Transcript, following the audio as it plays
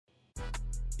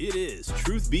It is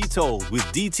Truth Be Told with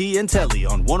DT and Telly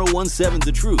on 1017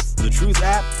 The Truth, The Truth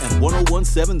app, and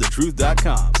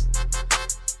 1017thetruth.com.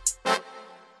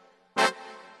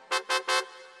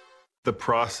 The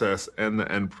process and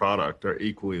the end product are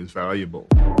equally as valuable.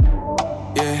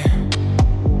 Yeah,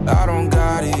 I don't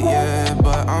got it yet,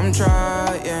 but I'm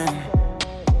trying.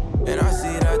 And I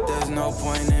see that there's no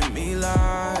point in me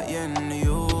lying to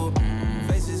you.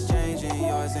 Faces changing,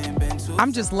 yours ain't been too.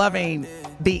 I'm just loving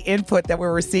the input that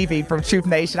we're receiving from Truth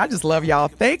Nation. I just love y'all.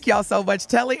 Thank y'all so much.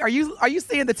 Telly, are you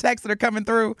seeing the texts that are coming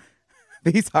through?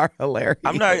 These are hilarious.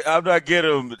 I'm not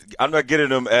getting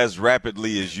them as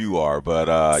rapidly as you are,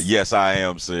 but yes, I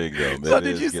am seeing them. So it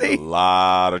did is you getting see? A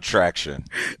lot of traction.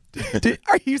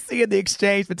 Are you seeing the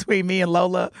exchange between me and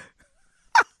Lola?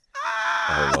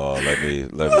 Hold on, let me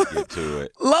get to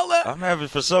it. Lola, I'm having,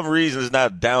 for some reason, it's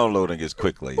not downloading as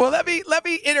quickly. Well, let me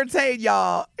entertain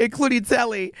y'all, including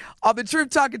Telly, on the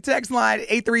Truth Talking text line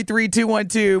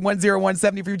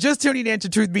 833-212-1017. If you're just tuning in to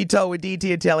Truth Be Told with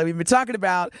DT and Telly, we've been talking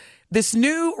about this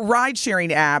new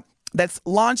ride-sharing app that's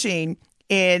launching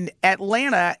in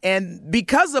Atlanta, and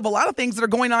because of a lot of things that are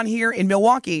going on here in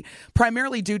Milwaukee,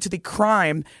 primarily due to the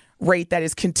crime rate that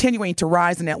is continuing to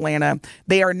rise in Atlanta,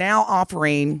 they are now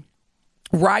offering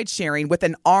ride sharing with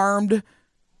an armed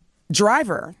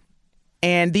driver.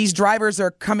 And these drivers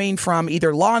are coming from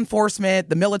either law enforcement,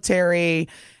 the military,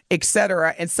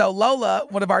 etc. And so Lola,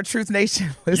 one of our Truth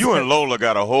Nation listeners, you and Lola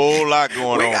got a whole lot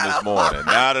going on this morning.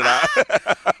 Now that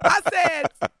I said,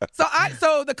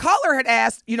 so the caller had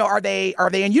asked, are they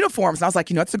in uniforms? And I was like,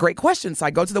 that's a great question. So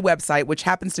I go to the website, which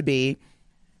happens to be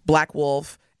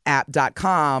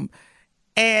blackwolfapp.com.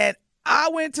 And I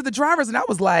went to the drivers and I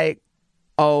was like,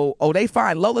 Oh, they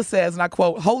fine. Lola says, and I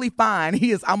quote, "Holy fine.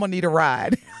 I'm gonna need a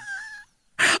ride."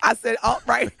 I said, "All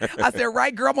right." I said,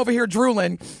 "Right, girl, I'm over here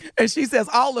drooling," and she says,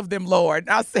 "All of them, Lord."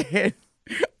 And I said,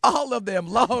 "All of them,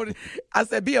 Lord." I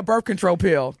said, "Be a birth control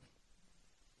pill."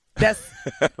 That's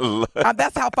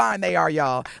how fine they are,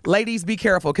 y'all. Ladies, be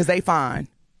careful because they fine.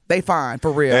 They fine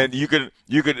for real. And you can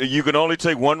only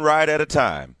take one ride at a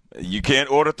time. You can't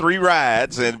order 3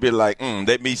 rides and be like,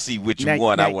 let me see which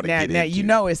one I want to get into.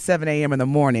 Now, it's 7 a.m. in the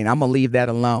morning. I'm going to leave that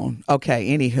alone. Okay,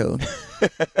 anywho.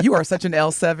 You are such an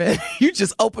L7. You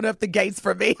just open up the gates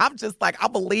for me. I'm just like, I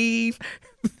believe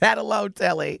that alone,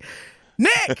 Telly.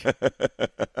 Nick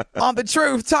on the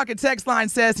Truth Talking text line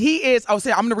says I'm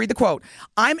going to read the quote.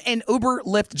 "I'm an Uber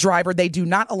Lyft driver. They do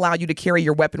not allow you to carry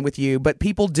your weapon with you, but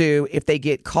people do. If they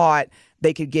get caught,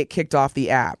 they could get kicked off the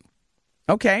app."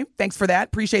 Okay, thanks for that.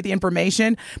 Appreciate the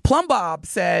information. Plum Bob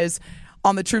says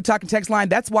on the Truth Talking text line,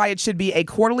 "That's why it should be a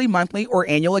quarterly, monthly, or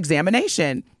annual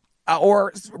examination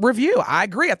or review." I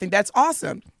agree. I think that's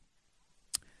awesome.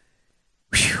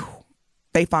 Whew.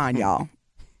 They fine, y'all.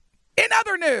 In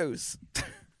other news,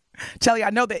 Telly, I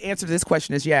know the answer to this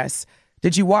question is yes.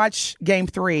 Did you watch Game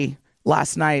 3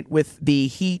 last night with the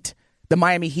Heat, the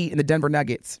Miami Heat and the Denver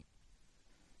Nuggets?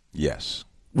 Yes.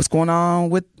 What's going on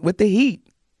with the Heat?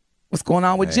 What's going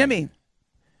on with Jimmy?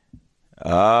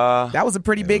 That was a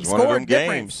pretty big score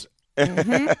difference.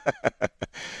 Mm-hmm.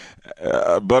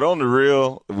 But on the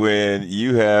real, when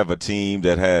you have a team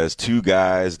that has 2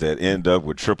 guys that end up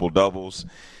with triple doubles,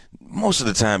 most of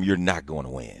the time you're not going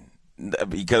to win.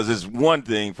 Because it's one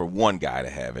thing for one guy to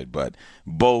have it, but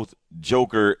both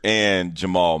Joker and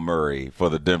Jamal Murray for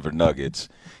the Denver Nuggets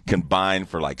combined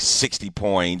for like 60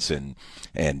 points and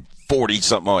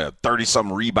 40-something,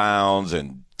 30-something rebounds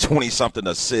and 20-something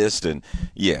assists. And,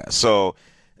 so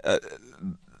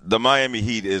the Miami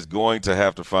Heat is going to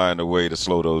have to find a way to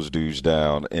slow those dudes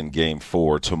down in Game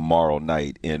 4 tomorrow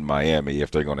night in Miami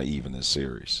if they're going to even this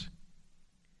series.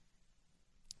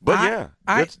 But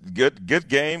good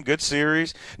game, good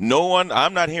series.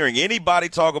 I'm not hearing anybody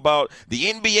talk about the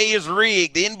NBA is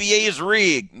rigged. The NBA is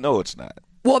rigged. No, it's not.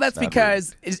 Well, that's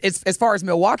because as far as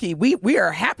Milwaukee, we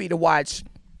are happy to watch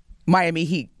Miami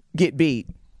Heat get beat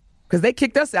because they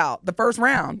kicked us out the first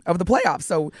round of the playoffs.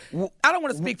 So I don't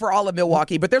want to speak for all of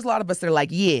Milwaukee, but there's a lot of us that are like,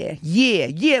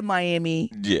 yeah,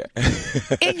 Miami. Yeah.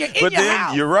 In your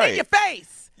house. You're right. In your face.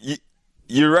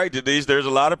 You're right, Denise. There's a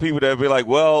lot of people that be like,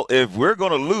 well, if we're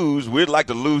going to lose, we'd like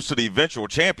to lose to the eventual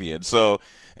champion. So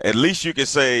at least you can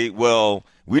say, well,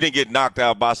 we didn't get knocked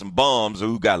out by some bums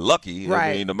who got lucky.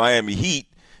 Right. I mean, the Miami Heat,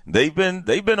 they've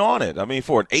been on it. I mean,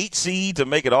 for an 8 seed to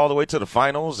make it all the way to the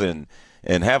finals and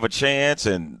have a chance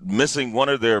and missing one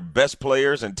of their best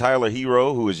players in Tyler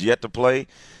Hero, who is yet to play,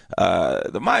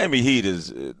 the Miami Heat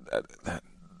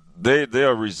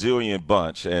they're a resilient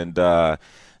bunch.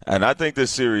 And I think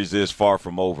this series is far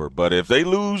from over. But if they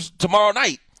lose tomorrow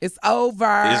night, It's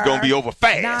over. It's going to be over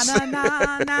fast. Nah,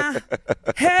 nah, nah, nah.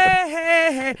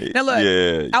 Hey, hey. Now, look,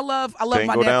 Yeah. I love Can't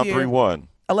my go down nephew. 3-1.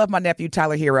 I love my nephew,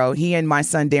 Tyler Hero. He and my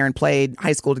son, Darren, played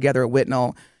high school together at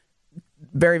Whitnall.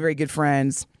 Very, very good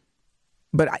friends.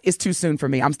 But it's too soon for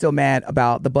me. I'm still mad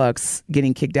about the Bucks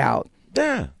getting kicked out.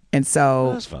 Yeah. And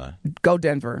so That's fine. Go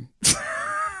Denver.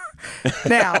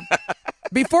 Now,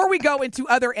 before we go into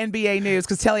other NBA news,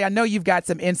 because Telly, I know you've got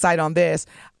some insight on this,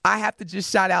 I have to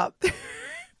just shout out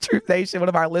Truth Nation. One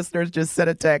of our listeners just sent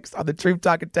a text on the Truth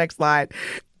Talking text line.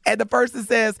 And the person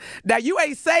says, now you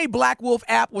ain't say Black Wolf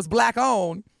app was black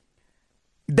owned.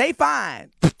 They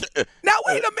fine. Now,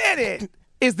 wait a minute.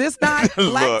 Is this not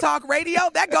Black Talk Radio?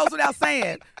 That goes without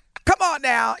saying. Come on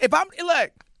now.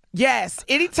 Look. Yes,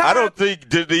 anytime. I don't think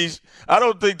Denise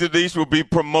will be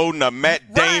promoting a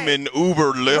Matt Damon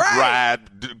Uber Lyft ride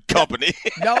company.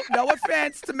 No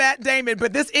offense to Matt Damon,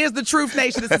 but this is the Truth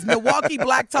Nation. This is Milwaukee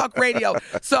Black Talk Radio.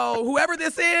 So whoever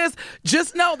this is,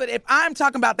 just know that if I'm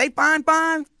talking about they fine,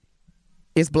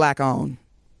 it's black owned.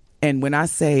 And when I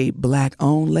say black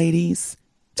owned, ladies,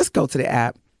 just go to the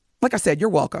app. Like I said, you're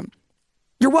welcome.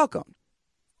 You're welcome.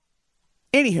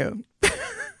 Anywho.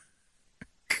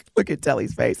 Look at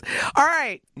Telly's face. All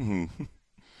right. Mm-hmm.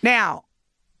 Now,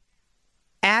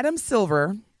 Adam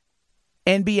Silver,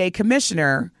 NBA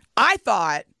commissioner, I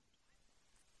thought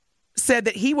said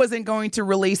that he wasn't going to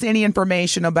release any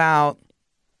information about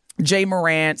Jay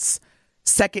Morant's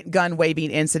second gun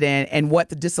waving incident and what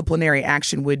the disciplinary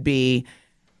action would be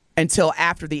until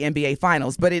after the NBA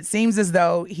Finals. But it seems as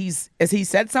though has he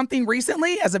said something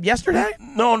recently as of yesterday?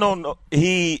 No.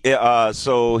 He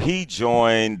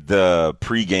joined the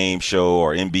pregame show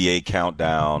or NBA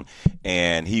Countdown,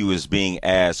 and he was being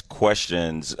asked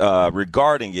questions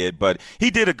regarding it. But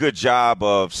he did a good job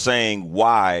of saying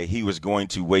why he was going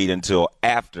to wait until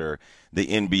after the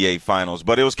NBA Finals.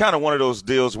 But it was kind of one of those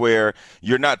deals where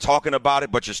you're not talking about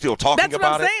it, but you're still talking about it.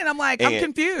 That's what I'm saying. I'm like, I'm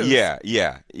confused.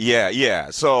 Yeah.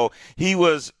 So he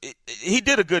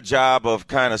did a good job of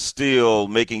kind of still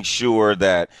making sure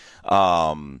that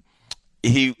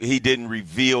he didn't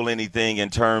reveal anything in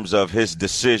terms of his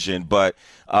decision. But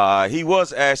he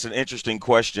was asked an interesting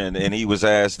question, and he was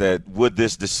asked that would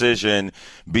this decision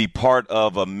be part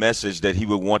of a message that he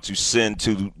would want to send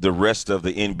to the rest of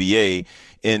the NBA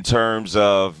in terms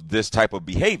of this type of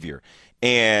behavior.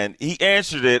 And he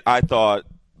answered it, I thought,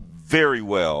 very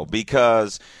well,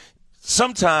 because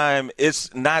sometimes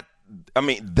it's not –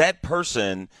 that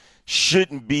person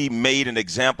shouldn't be made an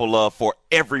example of for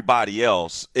everybody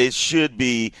else. It should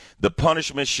be the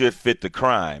punishment should fit the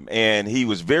crime. And he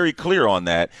was very clear on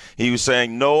that. He was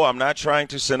saying, no, I'm not trying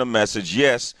to send a message.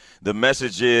 Yes, the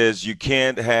message is you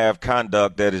can't have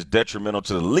conduct that is detrimental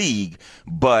to the league,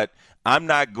 but I'm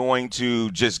not going to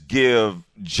just give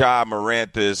Ja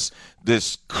Morant this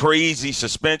crazy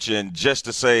suspension just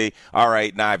to say, all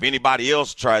right, now if anybody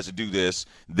else tries to do this,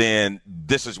 then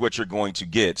this is what you're going to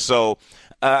get. So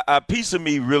a piece of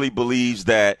me really believes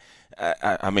that,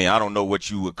 I don't know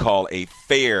what you would call a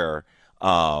fair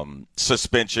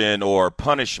suspension or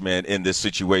punishment in this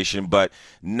situation, but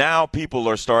now people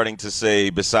are starting to say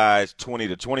besides 20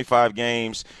 to 25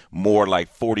 games, more like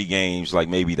 40 games, like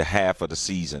maybe the half of the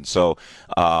season. So,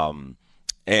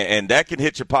 and that can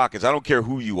hit your pockets. I don't care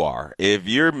who you are. If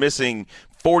you're missing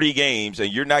 40 games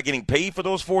and you're not getting paid for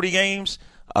those 40 games,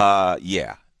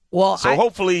 yeah. Well, so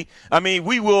hopefully,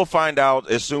 we will find out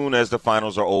as soon as the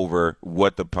finals are over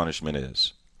what the punishment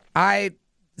is. I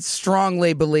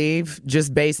strongly believe,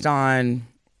 just based on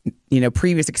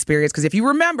previous experience, because if you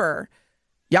remember,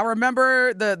 y'all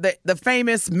remember the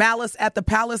famous Malice at the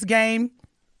Palace game.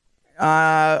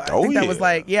 I think that was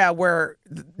where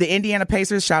the Indiana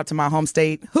Pacers, shout out to my home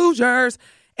state Hoosiers,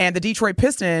 and the Detroit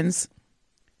Pistons.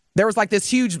 There was this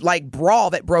huge brawl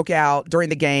that broke out during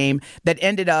the game that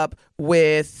ended up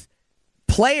with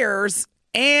players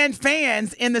and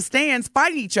fans in the stands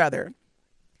fighting each other.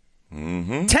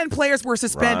 Mm-hmm. 10 players were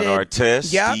suspended. Ron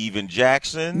Artest, Steven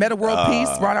Jackson. Meta World Peace,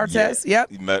 Ron Artest. Yeah.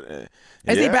 Yep.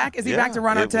 Is he back? Is he back to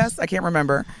Ron Artest? I can't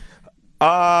remember.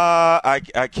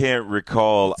 I can't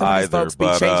recall either,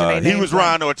 but he was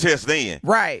Ron Artest then.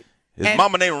 Right. His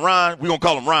mama named Ron. We're going to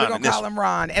call him Ron. We're going to call him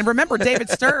Ron. And remember, David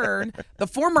Stern, the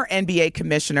former NBA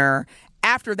commissioner,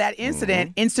 after that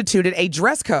incident, instituted a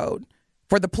dress code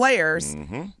for the players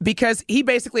because he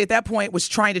basically at that point was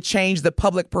trying to change the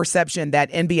public perception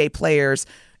that NBA players,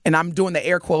 and I'm doing the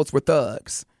air quotes, were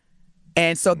thugs.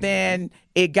 And so then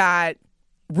it got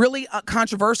really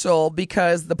controversial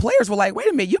because the players were like, wait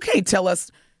a minute, you can't tell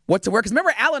us what to wear. Because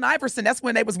remember Allen Iverson, that's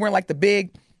when they was wearing the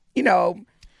big,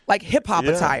 hip-hop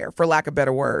attire, for lack of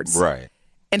better words. Right.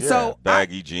 And so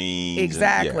baggy jeans.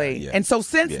 Exactly. And so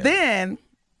since then,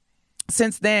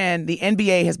 the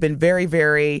NBA has been very,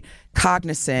 very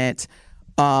cognizant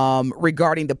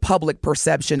regarding the public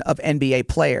perception of NBA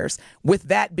players. With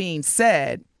that being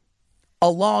said,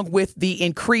 along with the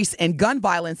increase in gun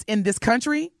violence in this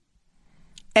country,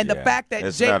 and the fact that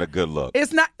it's not a good look.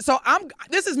 It's not. So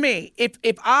this is me.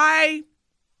 If I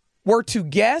were to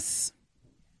guess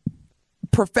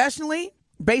professionally,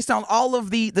 based on all of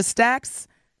the stacks,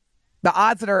 the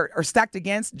odds that are stacked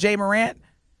against Jay Morant,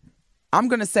 I'm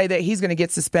going to say that he's going to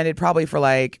get suspended probably for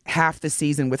like half the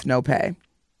season with no pay.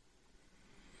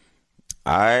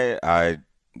 And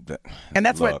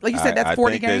that's what, like you said, that's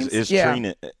 40 games. It's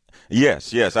trending.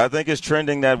 Yes. I think it's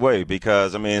trending that way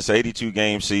because, I mean, it's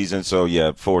 82-game season,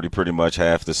 so, 40 pretty much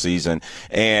half the season.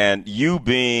 And you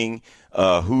being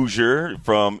a Hoosier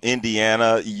from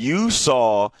Indiana, you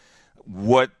saw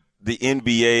what the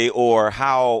NBA or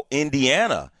how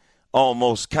Indiana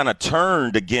almost kind of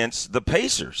turned against the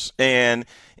Pacers. And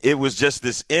it was just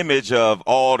this image of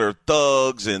all their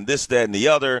thugs and this, that, and the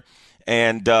other.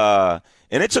 And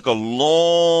it took a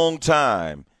long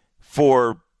time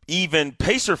for even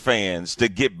Pacer fans to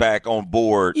get back on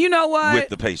board. You know what? With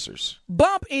the Pacers.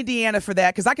 Bump Indiana for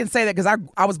that, because I can say that because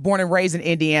I was born and raised in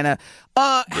Indiana.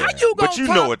 How you gonna But you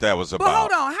know what that was about. But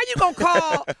hold on. How you going to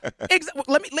call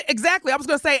exactly. I was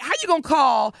going to say, how you going to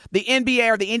call the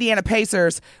NBA or the Indiana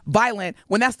Pacers violent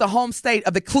when that's the home state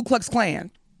of the Ku Klux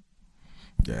Klan?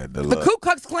 Yeah, the Ku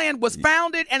Klux Klan was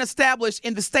founded and established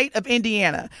in the state of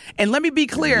Indiana. And let me be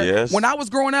clear, when I was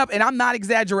growing up, and I'm not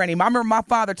exaggerating, I remember my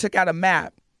father took out a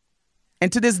map.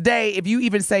 And to this day, if you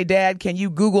even say, Dad, can you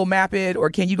Google map it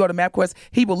or can you go to MapQuest,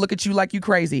 he will look at you like you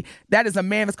crazy. That is a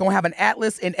man that's going to have an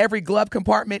atlas in every glove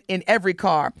compartment in every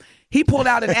car. He pulled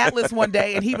out an atlas one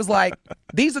day and he was like,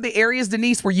 these are the areas,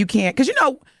 Denise, where you can't. Because,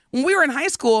 when we were in high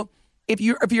school, if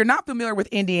you're not familiar with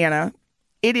Indiana,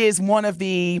 it is one of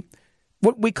the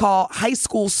what we call high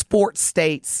school sports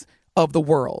states of the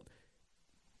world.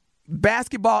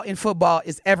 Basketball and football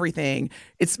is everything.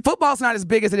 Football's not as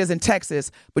big as it is in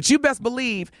Texas, but you best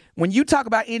believe when you talk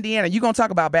about Indiana, you're going to talk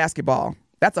about basketball.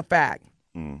 That's a fact.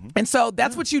 Mm-hmm. And so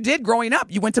that's what you did growing up.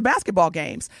 You went to basketball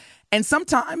games. And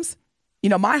sometimes,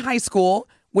 my high school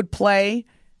would play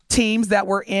teams that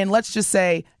were in, let's just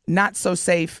say, not so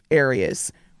safe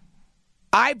areas.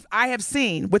 I have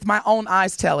seen with my own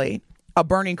eyes, Telly, a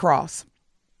burning cross.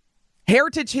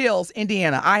 Heritage Hills,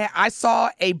 Indiana. I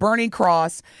saw a burning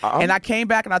cross, and I came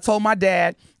back and I told my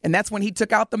dad, and that's when he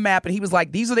took out the map and he was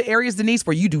like, "These are the areas, Denise,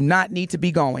 where you do not need to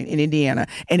be going in Indiana."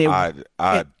 And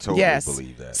I totally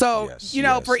believe that. So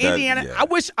for Indiana, I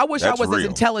wish I was real. As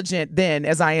intelligent then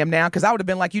as I am now, because I would have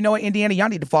been like, Indiana, y'all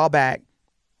need to fall back.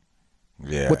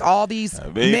 Yeah. With all these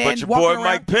men but your walking boy around.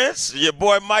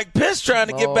 Mike Pence trying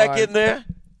to get back in there.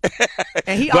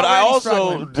 And he but I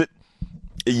also. Struggling.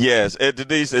 Yes, and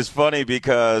Denise, it's funny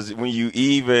because when you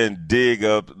even dig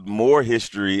up more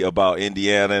history about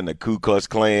Indiana and the Ku Klux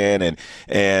Klan,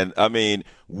 and I mean,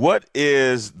 what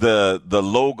is the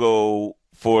logo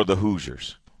for the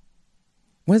Hoosiers?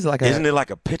 What is it Isn't it like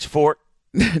a pitchfork?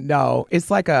 No, it's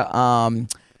like a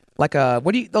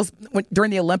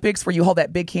during the Olympics where you hold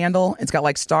that big candle? It's got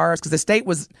like stars because the state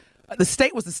was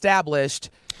established.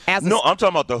 I'm talking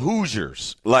about the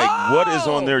Hoosiers. Like, what is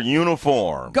on their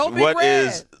uniforms? Go Big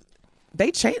Red. They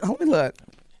changed. Let me look.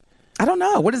 I don't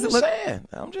know. What does it look?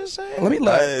 I'm just saying. Let me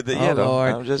look.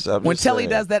 Lord. I'm just when Telly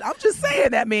does that, I'm just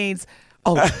saying that means.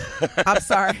 Oh, I'm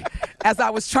sorry. As I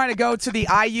was trying to go to the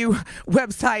IU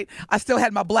website, I still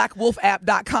had my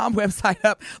blackwolfapp.com website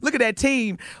up. Look at that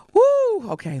team.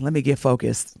 Woo. Okay, let me get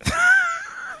focused.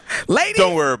 Ladies.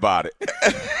 Don't worry about it.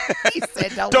 He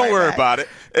said don't worry about it.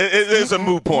 It's a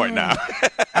moot point now.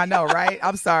 I know, right?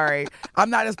 I'm sorry. I'm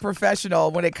not as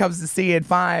professional when it comes to seeing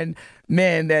fine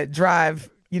men that drive,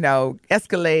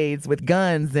 Escalades with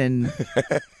guns and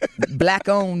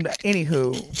black-owned.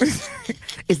 Anywho,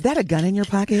 is that a gun in your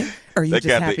pocket? Or are you they just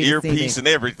got happy the earpiece and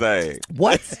everything.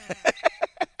 What?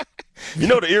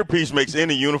 The earpiece makes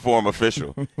any uniform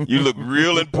official. You look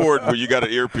real important when you got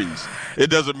an earpiece. It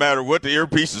doesn't matter what the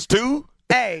earpiece is to.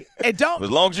 Hey, and as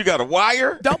long as you got a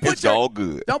wire, it's all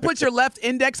good. Don't put your left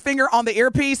index finger on the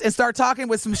earpiece and start talking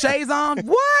with some shades on.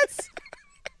 What?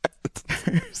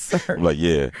 Sir. Like,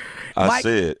 Mike,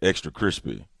 said extra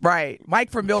crispy. Right. Mike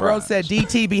from Mill Road said,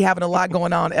 DT be having a lot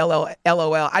going on,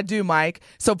 LOL. I do, Mike.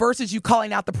 So versus you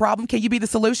calling out the problem, can you be the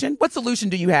solution? What solution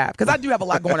do you have? Because I do have a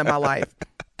lot going in my life.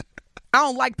 I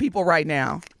don't like people right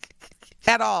now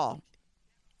at all.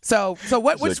 So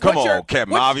what? Come on,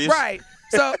 Captain Obvious. Right.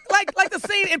 So like the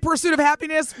scene in Pursuit of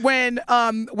Happiness when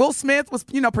Will Smith was,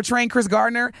 portraying Chris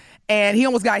Gardner, and he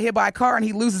almost got hit by a car and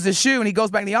he loses his shoe and he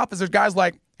goes back in the office. There's guys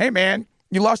like, hey, man,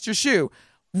 you lost your shoe.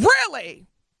 Really?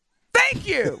 Thank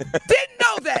you. Didn't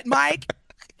know that, Mike.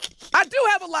 I do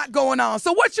have a lot going on.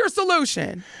 So what's your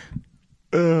solution?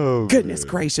 Oh, goodness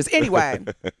gracious. Anyway,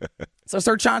 so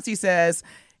Sir Chauncey says,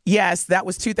 yes, that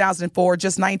was 2004,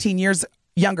 just 19 years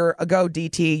younger ago,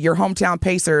 DT. Your hometown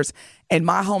Pacers and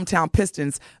my hometown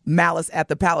Pistons, malice at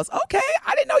the Palace. Okay,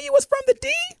 I didn't know you was from the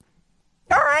D.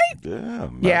 All right. Yeah,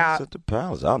 malice at the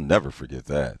Palace. I'll never forget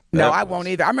that. No, I won't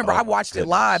either. I remember I watched it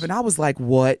live, and I was like,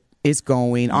 what is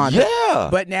going on? Yeah.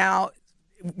 But now,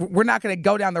 we're not going to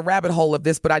go down the rabbit hole of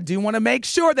this, but I do want to make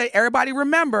sure that everybody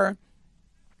remember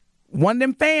one of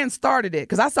them fans started it,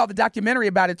 because I saw the documentary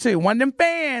about it too. One of them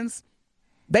fans,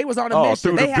 they was on a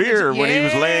mission. Through the beer when he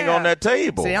was laying on that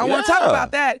table. See, I don't want to talk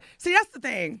about that. See, that's the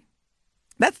thing.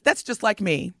 That's just like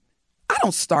me. I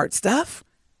don't start stuff,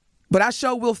 but I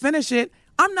sure will finish it.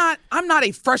 I'm not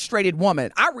a frustrated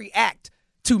woman. I react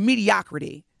to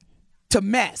mediocrity, to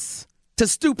mess, to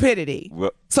stupidity.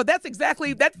 Well, so that's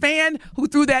exactly that fan who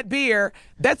threw that beer.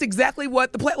 That's exactly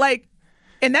what the play like.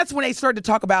 And that's when they started to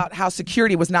talk about how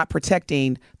security was not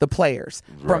protecting the players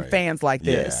from fans like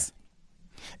this.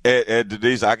 And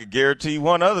Denise, I can guarantee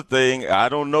one other thing. I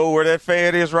don't know where that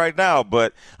fan is right now,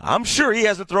 but I'm sure he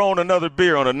hasn't thrown another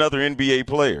beer on another NBA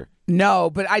player. No,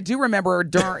 but I do remember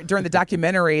during the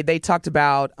documentary, they talked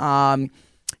about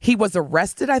he was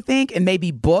arrested, I think, and maybe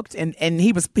booked, and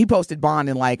he posted bond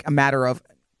in like a matter of,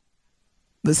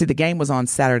 let's see, the game was on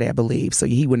Saturday, I believe, so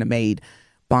he wouldn't have made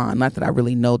bond. Not that I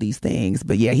really know these things,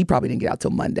 but yeah, he probably didn't get out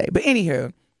till Monday. But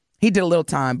anywho, he did a little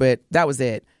time, but that was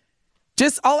it.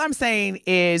 Just all I'm saying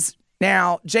is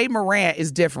now Jay Morant is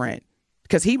different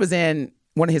because he was in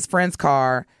one of his friend's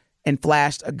car and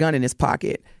flashed a gun in his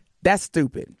pocket. That's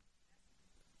stupid.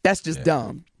 That's just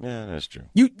dumb. Yeah, that's true.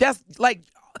 That's like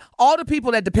all the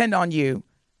people that depend on you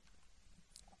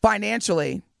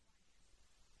financially,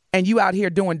 and you out here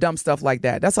doing dumb stuff like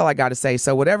that. That's all I got to say.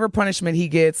 So whatever punishment he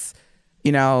gets,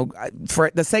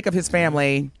 for the sake of his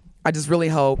family, I just really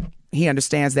hope he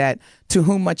understands that to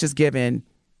whom much is given,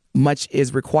 much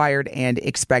is required and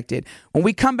expected. When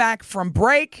we come back from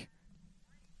break,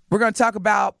 we're going to talk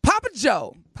about Papa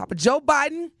Joe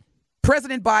Biden,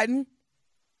 President Biden,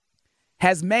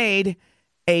 has made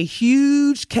a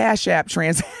huge Cash App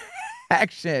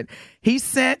transaction. He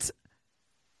sent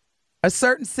a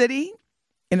certain city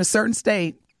in a certain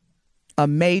state a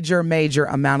major, major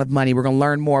amount of money. We're going to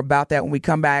learn more about that when we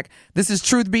come back. This is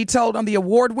Truth Be Told on the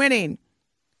award-winning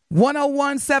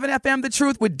 101.7 FM The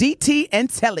Truth with DT and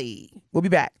Telly. We'll be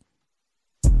back.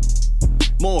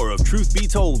 More of Truth Be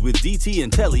Told with DT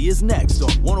and Telly is next on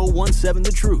 101.7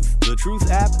 The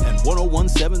Truth app, and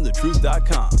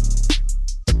 1017thetruth.com.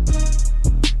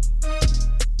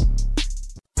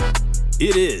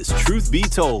 It is Truth Be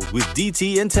Told with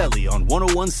DT and Telly on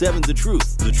 1017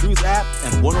 The Truth app,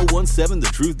 and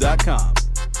 1017thetruth.com.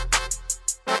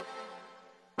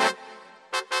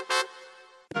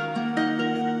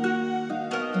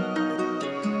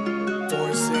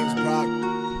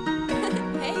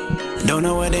 Don't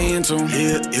know what they into.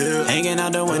 Hanging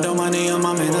out the window, money on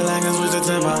my man, I can switch the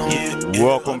tempo.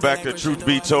 Welcome back to Truth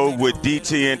Be Told with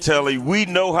DT and Telly. We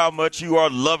know how much you are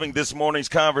loving this morning's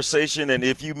conversation, and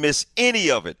if you miss any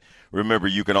of it, remember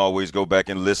you can always go back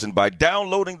and listen by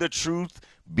downloading the Truth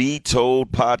Be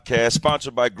Told podcast,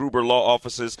 sponsored by Gruber Law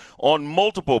Offices on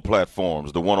multiple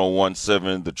platforms. The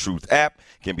 1017 The Truth app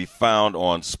can be found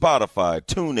on Spotify,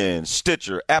 TuneIn,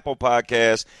 Stitcher, Apple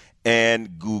Podcasts,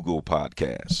 and Google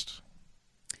Podcasts.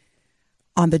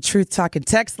 On the Truth Talking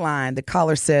text line, the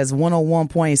caller says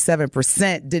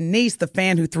 101.7%. Denise, the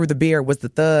fan who threw the beer, was the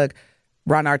thug.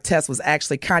 Ron Artest was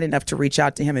actually kind enough to reach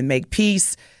out to him and make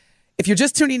peace. If you're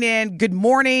just tuning in, good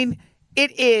morning.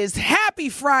 It is Happy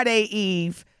Friday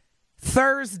Eve,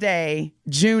 Thursday,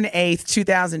 June 8th,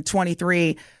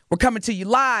 2023. We're coming to you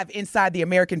live inside the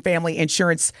American Family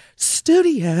Insurance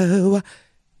Studio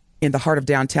in the heart of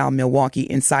downtown Milwaukee,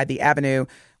 inside the Avenue.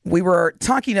 We were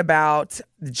talking about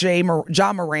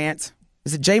Ja Morant.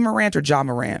 Is it Jay Morant or Ja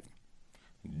Morant?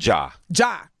 Ja.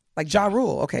 Like Ja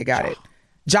Rule. Okay, got it.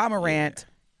 Ja Morant,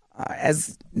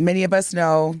 as many of us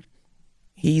know,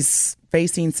 he's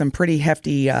facing some pretty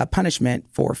hefty punishment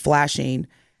for flashing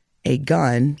a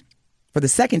gun for the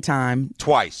second time.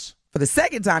 Twice. For the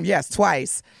second time, yes,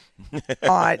 twice.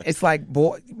 It's like,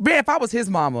 boy, man, if I was his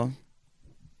mama.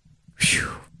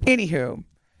 Whew. Anywho.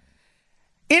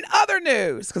 In other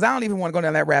news, because I don't even want to go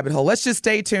down that rabbit hole, let's just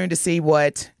stay tuned to see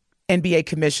what NBA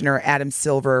Commissioner Adam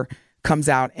Silver comes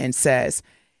out and says.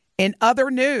 In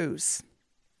other news,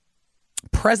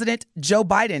 President Joe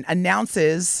Biden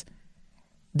announces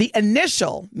the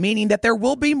initial, meaning that there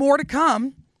will be more to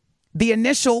come, the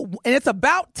initial, and it's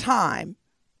about time.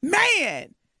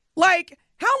 Man, like,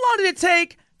 how long did it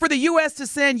take for the U.S. to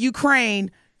send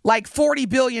Ukraine like $40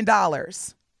 billion?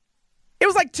 It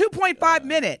was like 2.5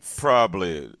 minutes.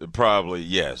 Probably,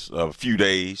 yes, a few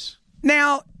days.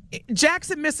 Now,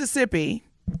 Jackson, Mississippi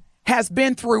has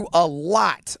been through a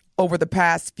lot over the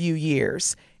past few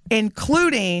years,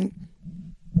 including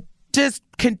just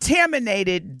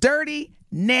contaminated, dirty,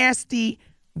 nasty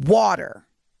water.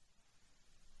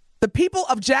 The people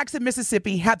of Jackson,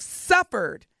 Mississippi have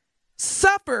suffered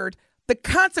the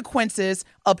consequences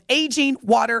of aging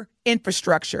water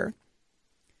infrastructure.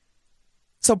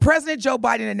 So President Joe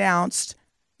Biden announced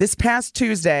this past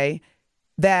Tuesday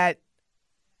that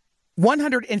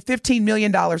 $115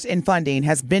 million in funding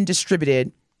has been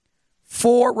distributed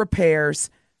for repairs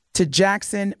to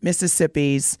Jackson,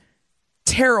 Mississippi's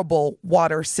terrible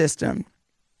water system.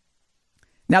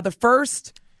 Now, the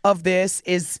first of this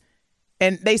is,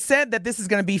 and they said that this is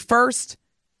going to be first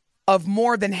of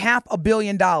more than $500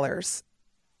 million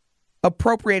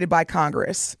appropriated by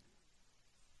Congress.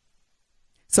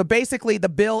 So basically, the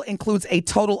bill includes a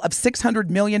total of $600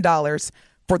 million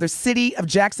for the city of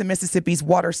Jackson, Mississippi's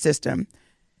water system.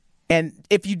 And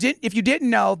if you didn't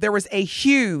know, there was a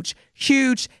huge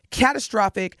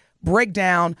catastrophic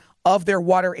breakdown of their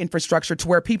water infrastructure to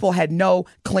where people had no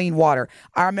clean water.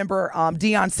 I remember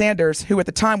Deion Sanders, who at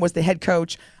the time was the head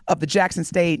coach of the Jackson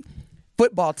State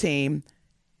football team,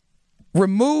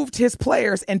 removed his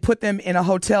players and put them in a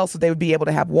hotel so they would be able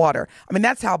to have water. I mean,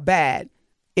 that's how bad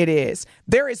it is.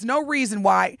 There is no reason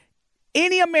why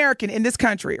any American in this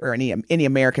country, or any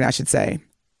American, I should say,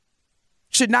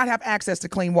 should not have access to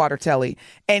clean water, Telly.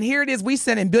 And here it is, we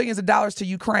sending billions of dollars to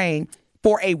Ukraine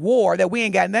for a war that we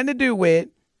ain't got nothing to do with,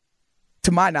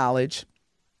 to my knowledge.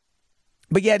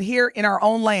 But yet here in our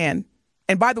own land,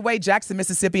 and by the way, Jackson,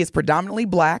 Mississippi is predominantly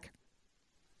black.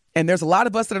 And there's a lot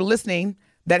of us that are listening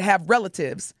that have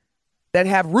relatives that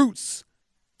have roots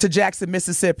to Jackson,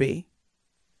 Mississippi.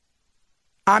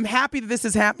 I'm happy that this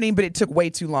is happening, but it took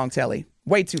way too long, Telly.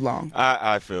 Way too long.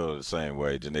 I feel the same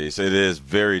way, Janice. It is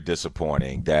very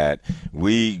disappointing that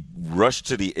we rush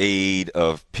to the aid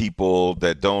of people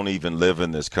that don't even live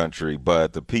in this country,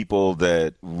 but the people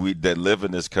that live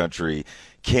in this country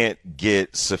can't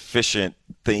get sufficient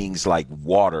things like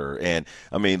water. And,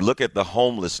 I mean, look at the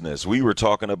homelessness. We were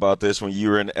talking about this when you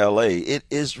were in L.A. It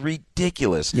is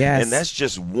ridiculous. Yes. And that's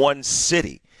just one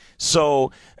city.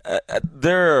 So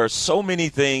there are so many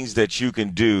things that you can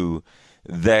do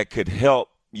that could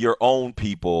help your own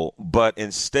people, but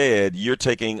instead you're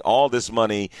taking all this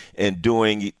money and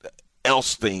doing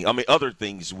other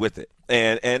things with it.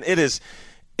 And it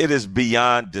is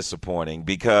beyond disappointing,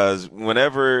 because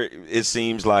whenever it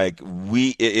seems like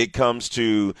it comes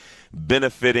to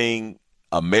benefiting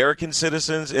American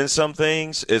citizens in some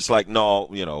things, it's like, no,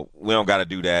 we don't got to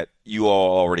do that. You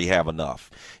all already have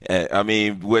enough. I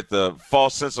mean, with the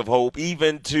false sense of hope,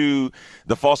 even to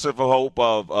the false sense of hope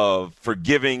of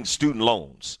forgiving student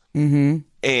loans. Mm-hmm.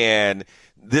 And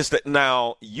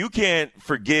now you can't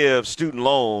forgive student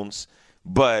loans,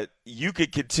 but you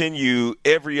could continue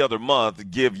every other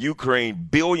month, give Ukraine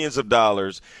billions of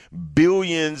dollars,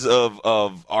 billions of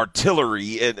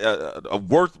artillery, and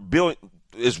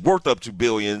is worth up to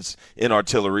billions in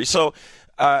artillery. So,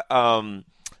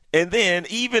 and then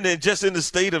even in the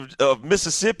state of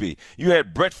Mississippi, you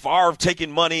had Brett Favre taking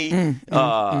money.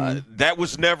 That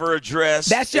was never addressed.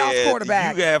 That's y'all's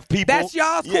quarterback. You have people. That's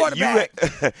y'all's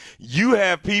quarterback. You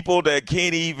have people that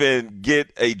can't even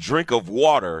get a drink of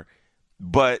water,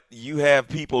 but you have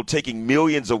people taking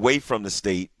millions away from the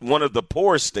state, one of the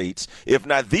poorest states, if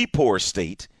not the poorest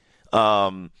state.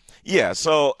 So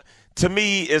to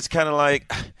me, it's kind of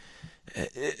like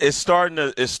it's starting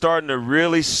to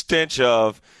really stench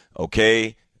of,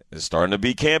 okay, it's starting to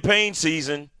be campaign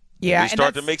season. Yeah, we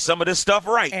start to make some of this stuff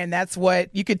right. And that's what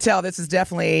you could tell. This is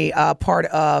definitely part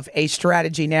of a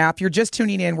strategy. Now, if you're just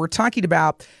tuning in, we're talking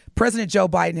about President Joe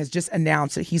Biden has just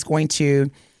announced that he's going to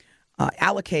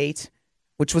allocate,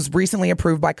 which was recently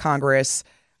approved by Congress,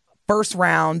 first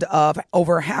round of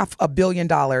over $500 million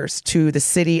to the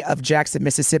city of Jackson,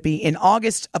 Mississippi in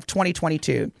August of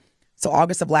 2022. So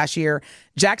August of last year,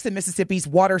 Jackson, Mississippi's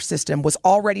water system was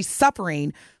already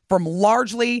suffering from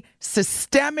largely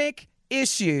systemic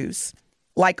issues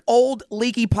like old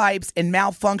leaky pipes and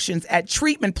malfunctions at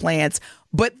treatment plants.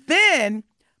 But then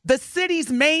the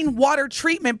city's main water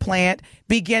treatment plant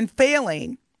began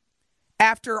failing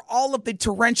after all of the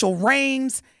torrential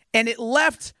rains, and it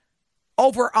left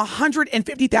over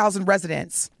 150,000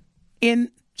 residents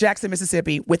in Jackson,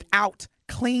 Mississippi, without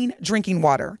clean drinking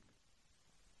water.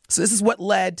 So this is what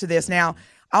led to this. Now,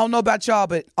 I don't know about y'all,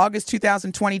 but August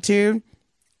 2022,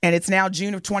 and it's now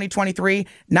June of 2023,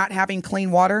 not having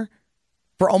clean water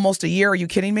for almost a year. Are you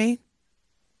kidding me?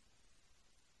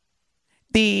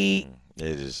 It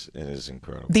is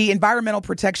incredible. The Environmental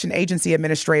Protection Agency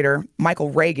Administrator, Michael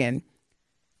Reagan,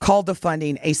 called the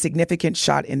funding a significant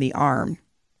shot in the arm.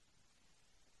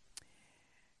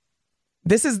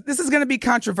 This is going to be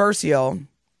controversial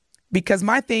because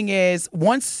my thing is,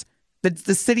 once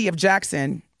the city of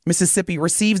Jackson, Mississippi,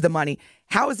 receives the money,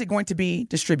 how is it going to be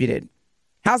distributed?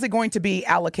 How's it going to be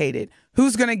allocated?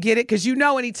 Who's going to get it? Because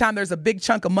anytime there's a big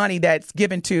chunk of money that's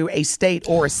given to a state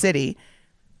or a city,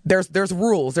 there's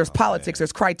rules, there's politics,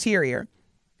 there's criteria.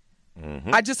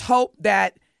 Mm-hmm. I just hope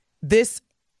that this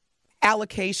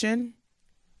allocation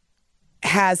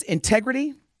has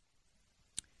integrity.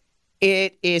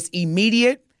 It is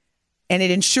immediate, and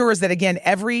it ensures that, again,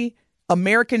 every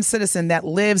American citizen that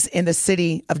lives in the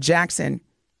city of Jackson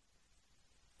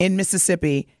in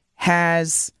Mississippi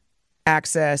has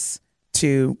access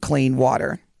to clean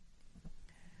water.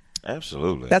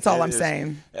 Absolutely. That's all I'm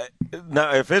saying.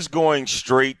 Now, if it's going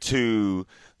straight to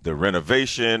the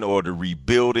renovation or the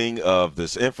rebuilding of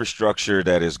this infrastructure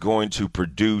that is going to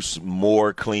produce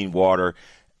more clean water,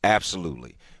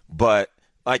 absolutely. But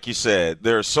like you said,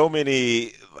 there are so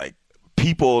many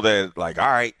people that all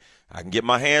right, I can get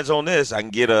my hands on this. I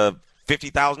can get a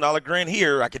 $50,000 grant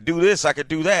here. I could do this. I could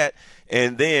do that.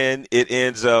 And then it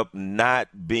ends up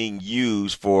not being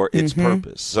used for its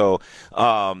purpose. So,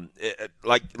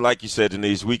 like you said,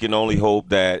 Denise, we can only hope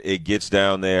that it gets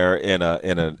down there in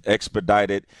an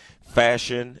expedited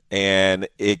fashion, and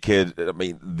it could. I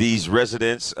mean, these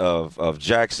residents of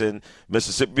Jackson,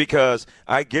 Mississippi, because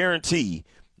I guarantee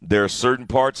there are certain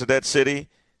parts of that city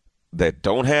that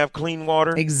don't have clean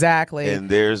water. Exactly. And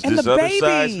there's this other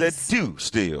side that do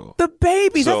still. The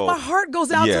babies. So, that's my heart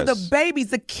goes out to the babies,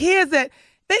 the kids that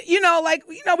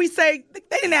we say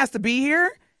they didn't ask to be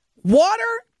here. Water,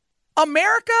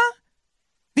 America,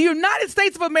 the United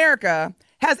States of America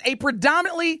has a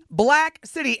predominantly black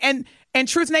city. And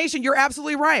Truth Nation, you're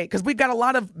absolutely right, because we've got a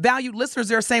lot of valued listeners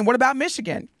there saying, what about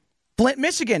Michigan? Flint,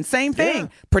 Michigan, same thing. Yeah.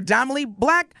 Predominantly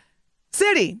black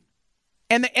city.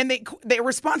 And the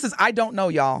response is, I don't know,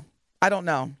 y'all. I don't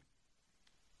know.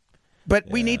 But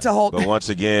we need to hold. But once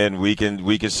again, we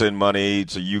can send money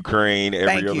to Ukraine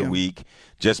every other week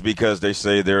just because they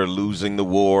say they're losing the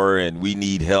war and we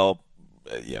need help.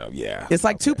 It's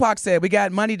like Tupac said, we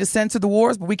got money to send to the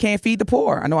wars, but we can't feed the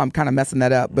poor. I know I'm kind of messing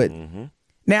that up, but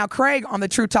now Craig on the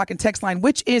True Talking text line,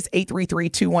 which is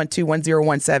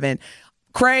 833-212-1017.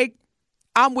 Craig,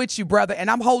 I'm with you, brother, and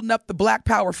I'm holding up the Black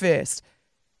Power fist.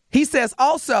 He says,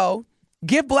 also,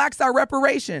 give blacks our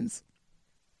reparations.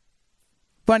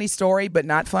 Funny story, but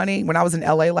not funny. When I was in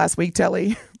L.A. last week,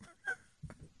 Telly,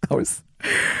 I was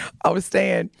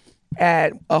staying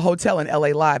at a hotel in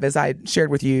L.A. Live, as I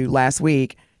shared with you last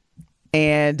week,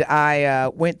 and I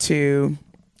went to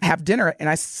have dinner, and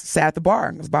I sat at the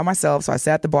bar. I was by myself, so I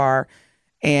sat at the bar,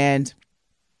 and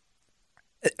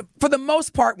for the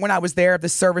most part, when I was there, the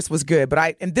service was good.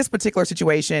 But in this particular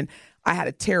situation, I had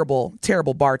a terrible,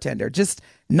 terrible bartender, just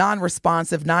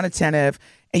non-responsive, non-attentive.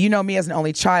 And you know me as an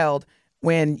only child,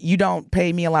 when you don't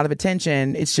pay me a lot of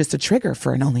attention, it's just a trigger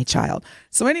for an only child.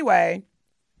 So anyway,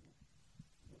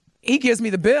 he gives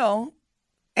me the bill,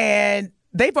 and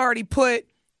they've already put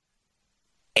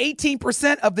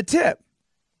 18% of the tip.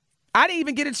 I didn't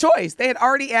even get a choice. They had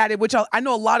already added, which I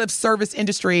know a lot of service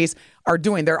industries are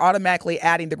doing. They're automatically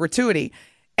adding the gratuity.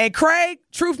 And Craig,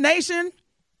 Truth Nation,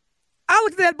 I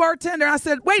looked at that bartender and I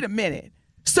said, wait a minute.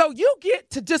 So you get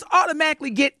to just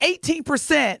automatically get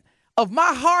 18% of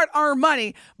my hard-earned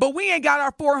money, but we ain't got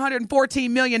our $414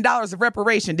 million of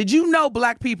reparation. Did you know,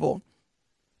 black people,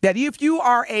 that if you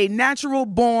are a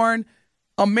natural-born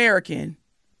American,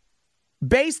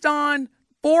 based on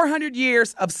 400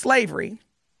 years of slavery,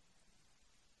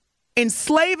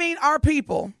 enslaving our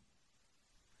people,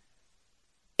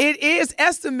 it is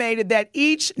estimated that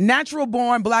each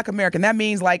natural-born black American, that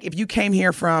means like if you came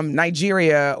here from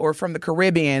Nigeria or from the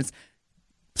Caribbean,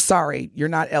 sorry, you're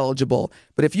not eligible.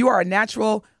 But if you are a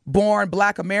natural-born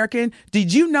black American,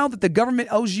 did you know that the government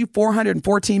owes you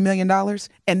 $414 million?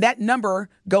 And that number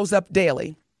goes up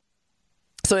daily.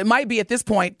 So it might be at this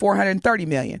point $430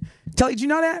 million. Telly, did you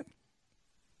know that?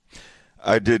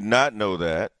 I did not know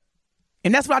that.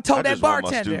 And that's what I told that bartender.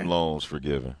 Want my student loans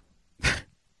forgiven.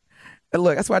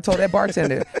 Look, that's what I told that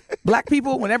bartender. Black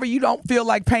people, whenever you don't feel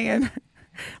like paying,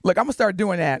 look, I'm going to start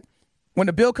doing that. When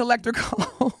the bill collector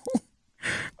calls,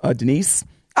 Denise,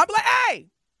 I'm like, hey,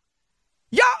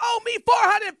 Y'all owe me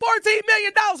 $414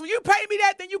 million. When you pay me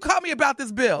that, then you call me about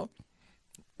this bill.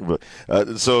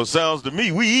 So it sounds to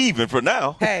me we even for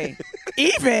now. Hey,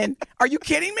 even? Are you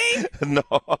kidding me?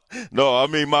 No. I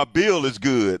mean, my bill is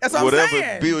good. That's what Whatever I'm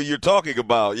saying. bill you're talking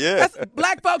about, yeah.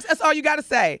 Black folks, that's all you got to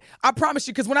say. I promise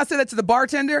you, because when I said that to the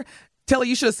bartender, Telly,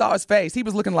 you should have saw his face. He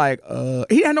was looking like,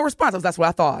 he had no response. That's what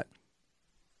I thought.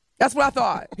 That's what I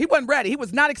thought. He wasn't ready. He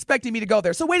was not expecting me to go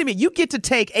there. So wait a minute. You get to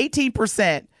take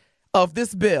 18% of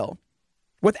this bill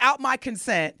without my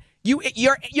consent. Your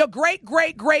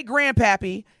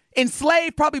great-great-great-grandpappy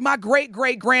enslaved probably my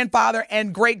great-great-grandfather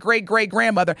and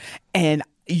great-great-great-grandmother, and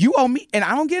you owe me, and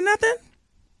I don't get nothing?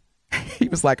 He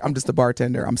was like, I'm just a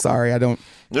bartender. I'm sorry. I don't.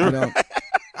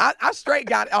 I straight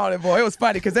got it on it, boy. It was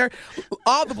funny because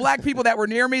all the black people that were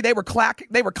near me, they were clapping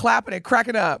and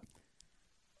cracking up.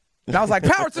 And I was like,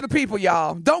 power to the people,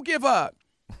 y'all. Don't give up.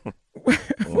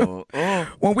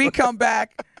 When we come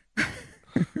back,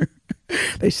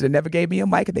 they should have never gave me a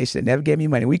mic and they should have never gave me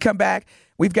money. We come back,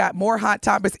 we've got more hot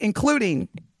topics, including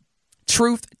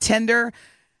truth tender.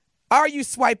 Are you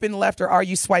swiping left or are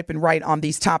you swiping right on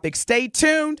these topics? Stay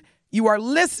tuned. You are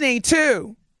listening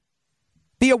to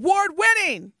the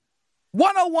award-winning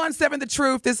 101.7 The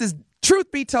Truth. This is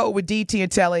Truth Be Told with DT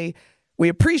and Telly. We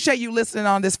appreciate you listening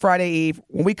on this Friday Eve.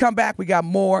 When we come back, we got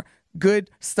more good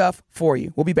stuff for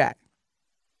you. We'll be back.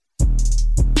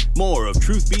 More of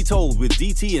Truth Be Told with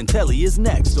DT and Telly is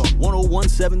next on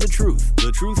 101.7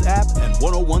 The Truth app, and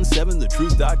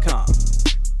 1017thetruth.com.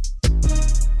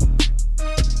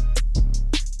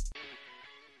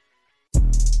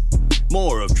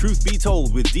 More of Truth Be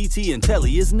Told with DT and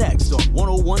Telly is next on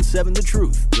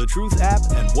 1017 The Truth app,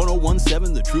 and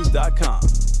 1017thetruth.com.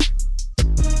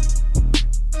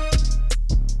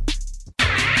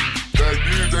 Back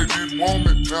then they didn't want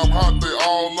me, now I'm hot, they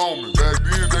all on me. Back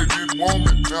then they didn't want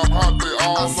me, now I'm hot, they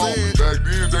all on me. Back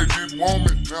then they didn't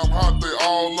want me, now I'm hot, they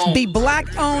all on me. The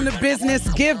Black-owned business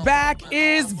Give Back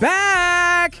is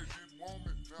back.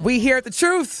 We here at The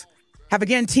Truth have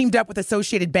again teamed up with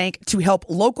Associated Bank to help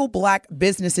local black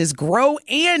businesses grow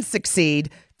and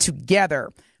succeed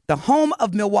together. The home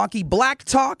of Milwaukee Black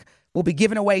Talk will be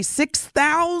giving away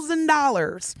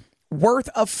 $6,000 worth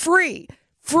of free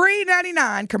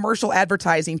 99 commercial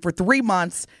advertising for 3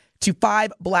 months to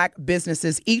 5 black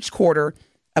businesses each quarter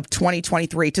of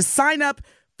 2023. To sign up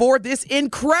for this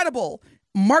incredible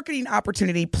marketing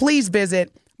opportunity, please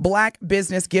visit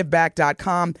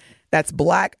blackbusinessgiveback.com. That's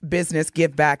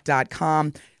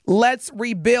blackbusinessgiveback.com. Let's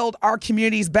rebuild our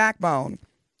community's backbone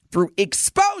through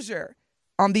exposure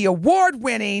on the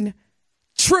award-winning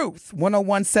Truth,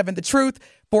 101.7 The Truth.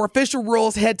 For official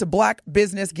rules, head to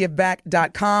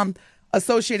blackbusinessgiveback.com.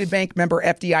 Associated Bank member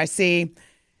FDIC.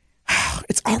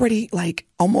 It's already like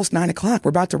almost 9 o'clock. We're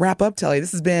about to wrap up, Telly.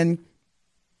 It's been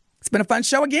a fun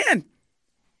show again.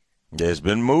 Yeah, it's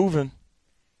been moving.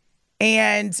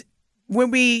 And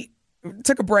when we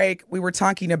took a break, we were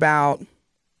talking about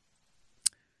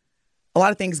a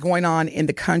lot of things going on in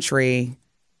the country.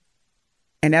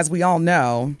 And as we all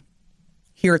know,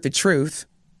 here at The Truth,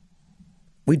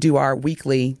 we do our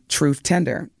weekly Truth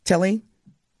Tender. Telly,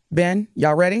 Ben,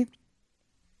 y'all ready?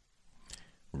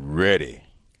 Ready.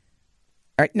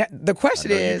 All right. Now, the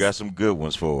question is, you got some good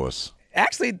ones for us.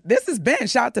 Actually, this is Ben.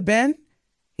 Shout out to Ben.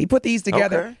 He put these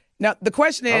together. Okay. Now, the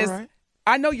question is, All right.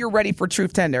 I know you're ready for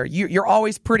Truth Tender. You're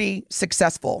always pretty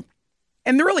successful.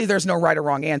 And really, there's no right or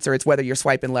wrong answer. It's whether you're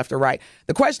swiping left or right.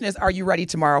 The question is, are you ready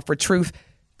tomorrow for Truth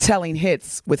Telling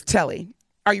Hits with Telly?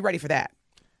 Are you ready for that?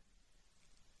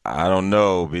 I don't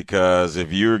know, because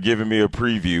if you're giving me a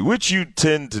preview, which you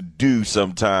tend to do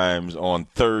sometimes on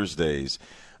Thursdays,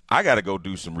 I got to go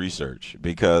do some research,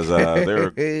 because there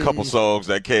are a couple songs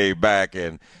that came back,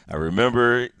 and I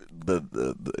remember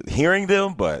the hearing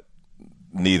them, but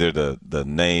neither the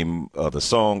name of the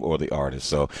song or the artist.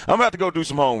 So I'm about to go do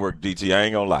some homework, DT. I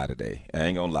ain't going to lie today.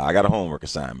 I got a homework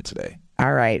assignment today.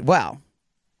 All right. Well,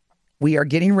 we are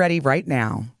getting ready right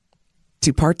now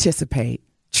to participate,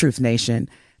 Truth Nation.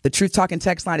 The Truth Talking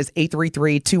text line is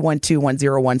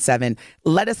 833-212-1017.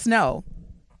 Let us know,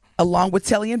 along with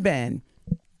Telly and Ben,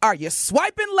 are you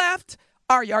swiping left?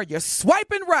 Are you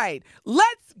swiping right?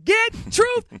 Let's get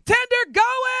Truth Tender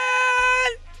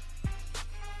going.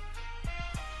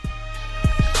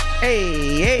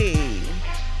 Hey.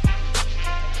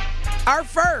 Our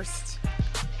first,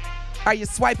 are you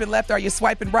swiping left? Are you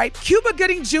swiping right? Cuba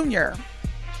Gooding Jr.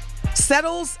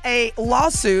 settles a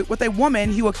lawsuit with a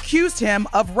woman who accused him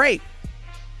of rape.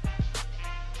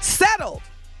 Settled.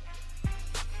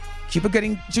 Cuba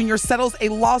Gooding Jr. settles a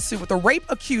lawsuit with a rape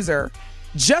accuser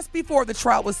just before the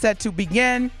trial was set to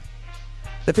begin.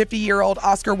 The 50-year-old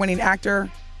Oscar-winning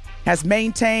actor has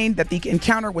maintained that the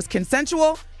encounter was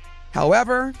consensual.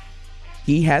 However,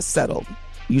 he has settled.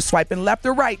 You swiping left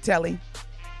or right, Telly?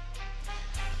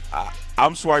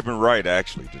 I'm swiping right,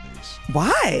 actually, Denise.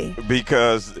 Why?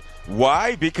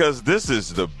 Why? Because this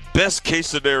is the best case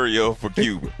scenario for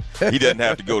Cuba. He doesn't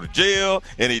have to go to jail,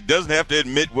 and he doesn't have to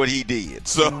admit what he did.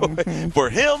 So for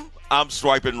him, I'm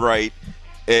swiping right.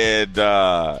 And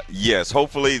yes,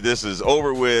 hopefully this is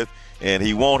over with, and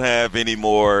he won't have any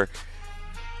more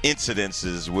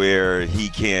incidences where he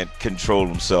can't control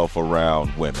himself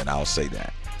around women. I'll say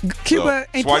that. Cuba,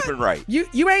 so, swiping right.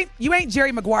 You ain't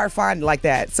Jerry Maguire fine like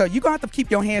that. So you're gonna have to keep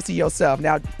your hands to yourself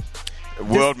now.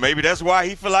 Well, maybe that's why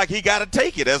he feel like he got to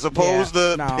take it as opposed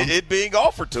to it being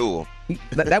offered to him.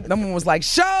 That one was like,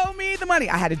 show me the money.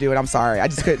 I had to do it. I'm sorry. I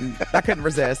just couldn't. I couldn't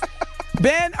resist.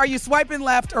 Ben, are you swiping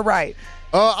left or right?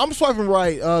 I'm swiping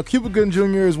right. Cuba Gooding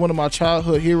Jr. is one of my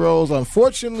childhood heroes.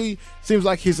 Unfortunately, seems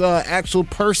like his actual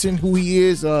person, who he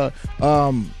is,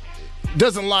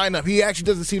 doesn't line up. He actually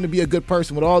doesn't seem to be a good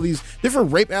person with all these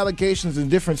different rape allegations and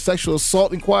different sexual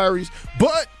assault inquiries.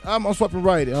 But I'm swiping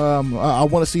right. I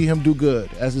want to see him do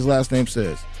good, as his last name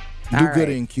says. Do good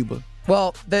in Cuba.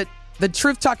 Well, the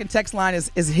Truth Talking text line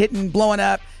is hitting, blowing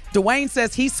up. Dwayne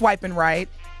says he's swiping right.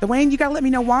 Dwayne, you got to let me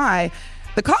know why.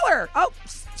 The caller. Oh,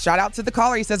 shout out to the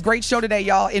caller. He says, great show today,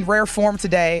 y'all. In rare form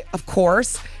today, of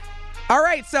course. All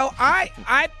right, so I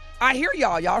hear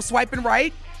y'all. Y'all are swiping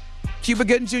right. Cuba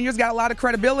Gooding Jr.'s got a lot of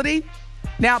credibility.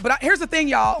 Now, but here's the thing,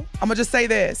 y'all. I'm going to just say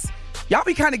this. Y'all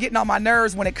be kind of getting on my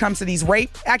nerves when it comes to these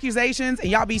rape accusations, and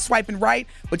y'all be swiping right,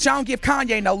 but y'all don't give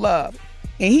Kanye no love.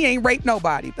 And he ain't raped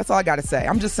nobody. That's all I got to say.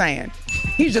 I'm just saying.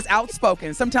 He's just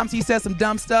outspoken. Sometimes he says some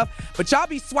dumb stuff, but y'all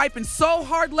be swiping so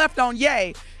hard left on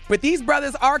Ye. But these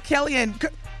brothers, R. Kelly and...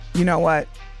 You know what?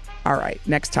 All right,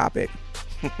 next topic.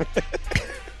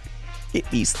 Get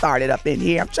me started up in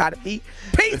here. I'm trying to be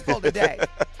peaceful today.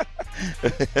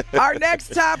 Our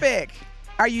next topic.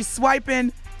 Are you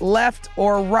swiping left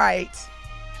or right?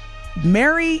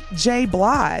 Mary J.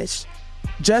 Blige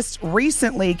just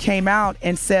recently came out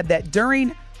and said that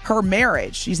during her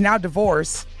marriage, she's now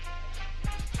divorced,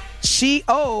 she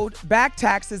owed back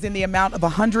taxes in the amount of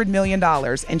 $100 million,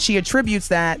 and she attributes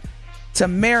that to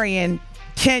marrying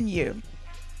Kenya.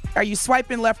 Are you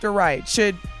swiping left or right?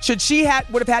 Should she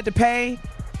would have had to pay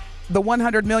the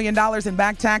 $100 million in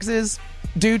back taxes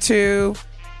due to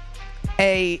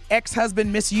a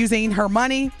ex-husband misusing her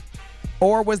money?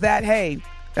 Or was that, hey,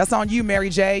 that's on you, Mary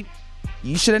J.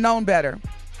 You should have known better.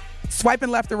 Swiping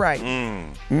left or right?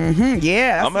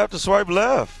 Yeah. I'm going to have to swipe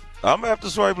left. I'm going to have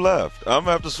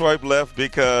to swipe left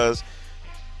because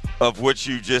of what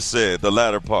you just said, the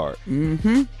latter part.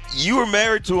 You were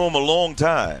married to him a long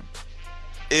time.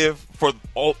 If for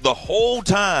the whole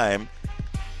time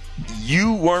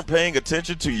you weren't paying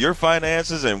attention to your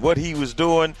finances and what he was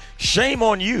doing, shame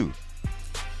on you.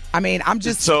 I mean, I'm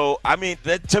just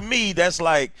that, to me, that's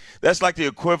like the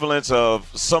equivalence of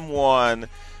someone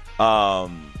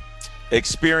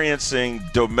experiencing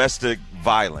domestic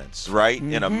violence, right,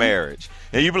 in a marriage.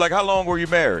 And you'd be like, how long were you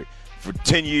married? For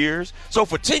 10 years? So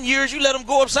for 10 years, you let him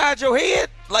go upside your head?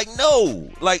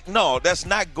 No, that's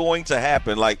not going to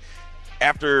happen. Like,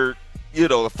 after,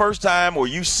 the first time or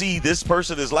you see this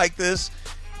person is like this,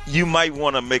 you might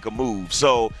want to make a move.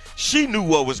 So she knew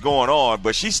what was going on,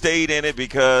 but she stayed in it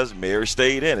because Mary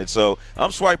stayed in it. So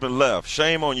I'm swiping left.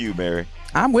 Shame on you, Mary.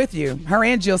 I'm with you. Her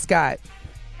and Jill Scott.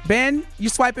 Ben, you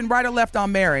swiping right or left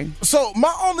on Mary? So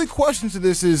my only question to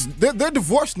this is, they're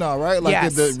divorced now, right? Like,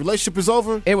 yes. The relationship is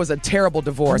over? It was a terrible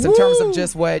divorce in terms of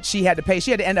just what she had to pay.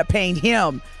 She had to end up paying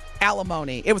him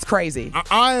alimony. It was crazy.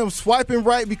 I am swiping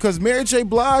right because Mary J.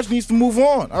 Blige needs to move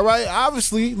on, all right?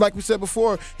 Obviously, like we said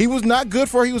before, he was not good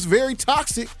for her. He was very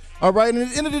toxic, all right? And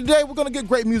at the end of the day, we're going to get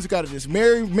great music out of this.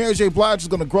 Mary J. Blige is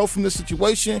going to grow from this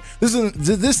situation. This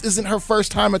isn't her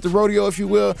first time at the rodeo, if you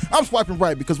will. I'm swiping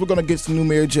right because we're going to get some new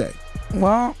Mary J.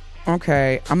 Well,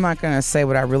 okay. I'm not going to say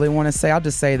what I really want to say. I'll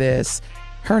just say this.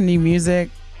 Her new music,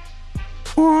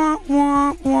 I'm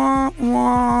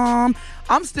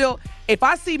still... If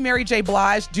I see Mary J.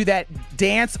 Blige do that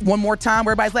dance one more time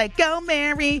where everybody's like, go,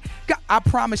 Mary. Go, I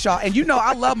promise y'all. And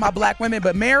I love my black women,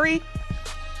 but Mary,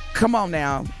 come on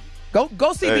now. Go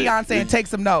see Beyonce and take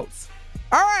some notes.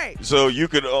 All right. So you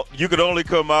could only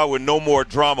come out with no more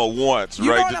drama once,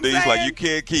 right? Denise? Like, you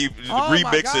can't keep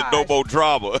remixing no more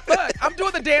drama. Look, I'm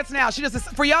doing the dance now. She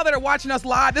just, for y'all that are watching us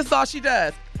live, this is all she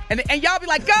does. And y'all be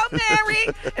like, go,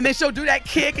 Mary. And then she'll do that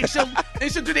kick, and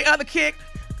she'll do the other kick.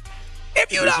 If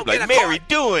you don't like get a Mary card,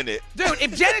 doing it. Dude,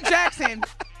 if Janet Jackson,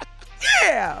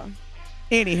 yeah.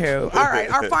 Anywho, all right,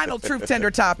 our final truth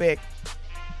tender topic.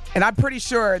 and I'm pretty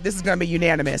sure this is going to be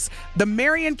unanimous. The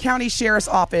Marion County Sheriff's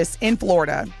Office in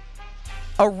Florida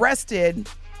arrested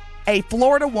a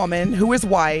Florida woman who is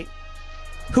white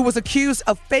who was accused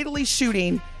of fatally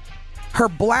shooting her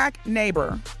black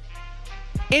neighbor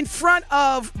in front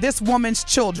of this woman's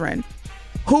children,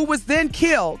 who was then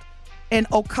killed in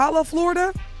Ocala,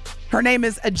 Florida. Her name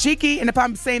is Ajiki, and if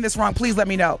I'm saying this wrong, please let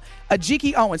me know.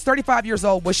 Ajiki Owens, 35 years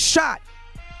old, was shot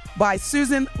by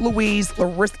Susan Louise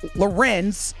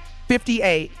Lorenz,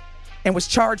 58, and was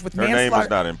charged with manslaughter. Her name is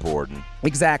not important.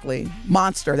 Exactly.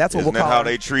 Monster. That's what Isn't we'll call that how her.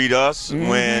 they treat us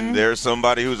when there's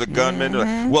somebody who's a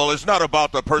gunman? Well, it's not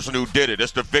about the person who did it.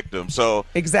 It's the victim. So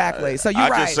exactly. So you're I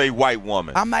right. just say white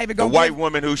woman. I'm not even going to The white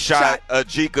woman who shot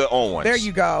Ajika Owens. There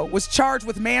you go. Was charged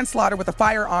with manslaughter with a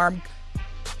firearm,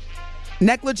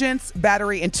 negligence,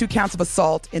 battery, and 2 counts of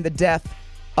assault in the death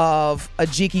of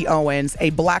Ajiki Owens,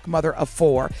 a black mother of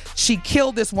 4. She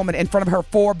killed this woman in front of her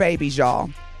 4 babies,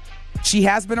 y'all. She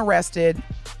has been arrested,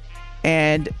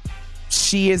 and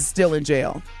she is still in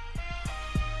jail.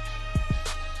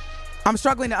 I'm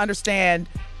struggling to understand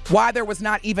why there was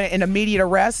not even an immediate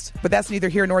arrest, but that's neither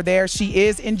here nor there. She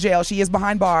is in jail. She is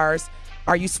behind bars.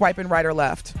 Are you swiping right or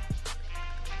left?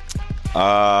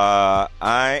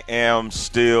 I am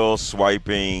still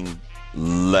swiping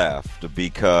left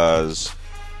because,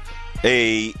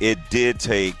 it did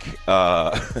take,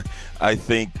 I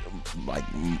think,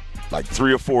 like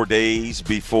 3 or 4 days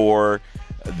before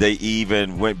they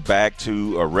even went back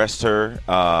to arrest her.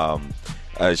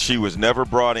 She was never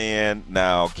brought in.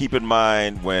 Now, keep in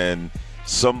mind when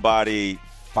somebody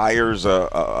fires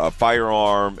a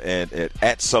firearm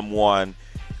at someone,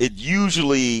 it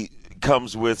usually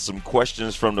comes with some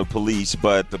questions from the police,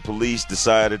 but the police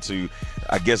decided to,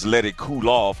 I guess, let it cool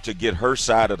off to get her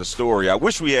side of the story. I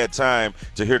wish we had time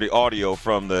to hear the audio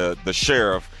from the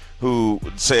sheriff, who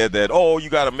said that, you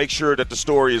got to make sure that the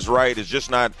story is right. It's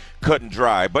just not cut and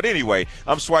dry. But anyway,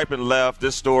 I'm swiping left.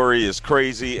 This story is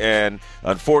crazy, and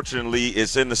unfortunately,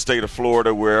 it's in the state of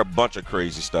Florida where a bunch of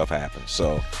crazy stuff happens.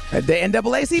 So the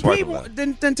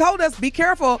NAACP then told us, be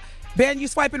careful. Ben, you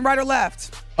swiping right or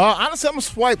left? Honestly, I'm going to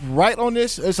swipe right on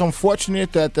this. It's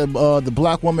unfortunate that the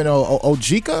black woman,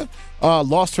 Ojika,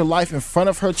 lost her life in front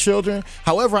of her children.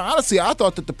 However, honestly, I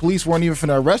thought that the police weren't even going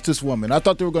to arrest this woman. I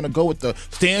thought they were going to go with the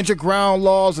stand your ground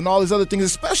laws and all these other things,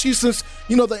 especially since,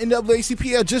 the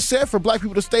NAACP had just said for black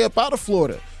people to stay up out of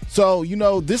Florida. So,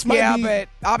 this might be... Yeah,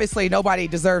 but obviously nobody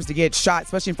deserves to get shot,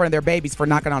 especially in front of their babies for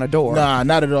knocking on a door. Nah,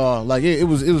 not at all. Like, it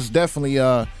was definitely...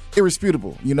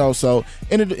 irresputable, so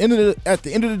at the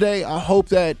end of the day, I hope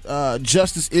that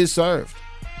justice is served.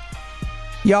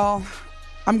 Y'all,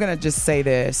 I'm gonna just say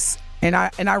this, and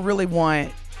I really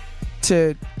want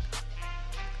to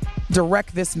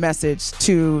direct this message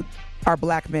to our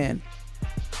black men.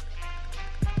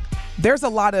 There's a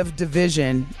lot of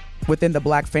division within the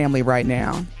black family right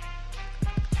now,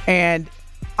 and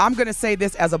I'm gonna say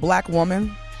this as a black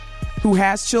woman who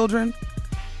has children.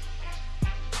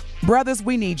 Brothers,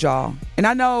 we need y'all. And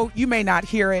I know you may not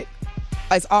hear it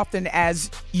as often as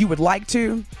you would like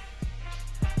to,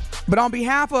 but on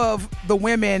behalf of the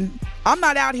women, I'm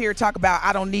not out here talking about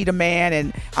I don't need a man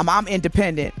and I'm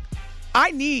independent.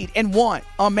 I need and want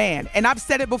a man. And I've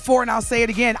said it before and I'll say it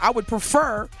again. I would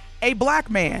prefer a black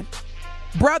man.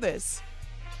 Brothers,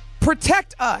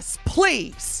 protect us,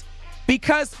 please,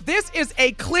 because this is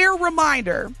a clear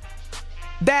reminder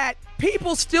that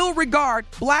people still regard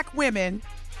black women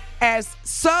as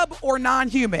sub or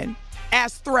non-human,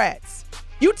 as threats.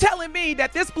 You telling me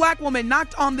that this black woman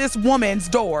knocked on this woman's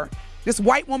door, this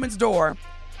white woman's door,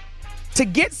 to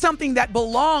get something that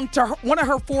belonged to one of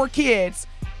her 4 kids,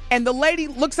 and the lady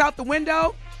looks out the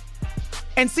window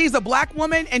and sees a black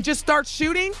woman and just starts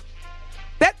shooting?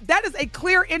 That is a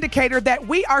clear indicator that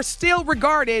we are still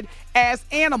regarded as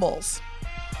animals.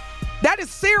 That is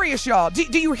serious, y'all. Do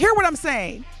you hear what I'm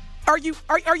saying? Are you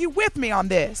with me on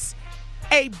this?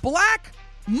 A black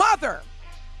mother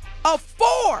of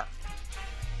 4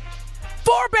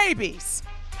 babies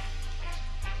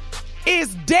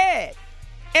is dead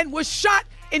and was shot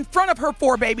in front of her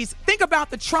 4 babies. Think about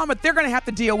the trauma they're going to have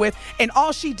to deal with, and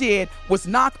all she did was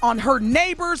knock on her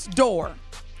neighbor's door.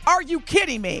 Are you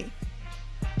kidding me?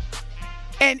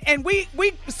 And we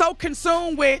so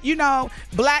consumed with,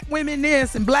 black women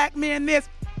this and black men this.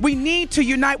 We need to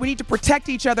unite. We need to protect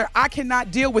each other. I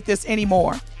cannot deal with this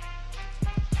anymore.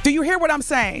 Do you hear what I'm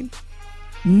saying?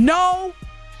 No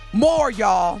more,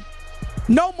 y'all.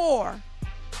 No more.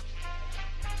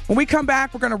 When we come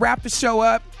back, we're going to wrap the show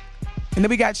up, and then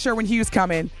we got Sherwin Hughes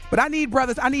coming. But I need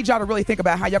y'all to really think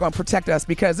about how y'all going to protect us,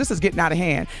 because this is getting out of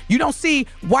hand. You don't see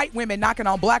white women knocking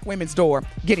on black women's door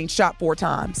getting shot 4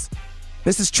 times.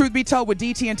 This is Truth Be Told with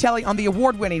DT and Telly on the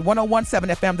award-winning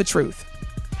 101.7 FM, The Truth.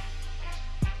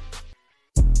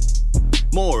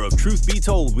 More of Truth Be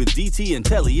Told with DT and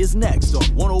Telly is next on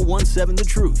 101.7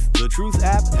 The Truth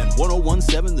app, and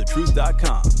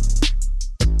 1017thetruth.com.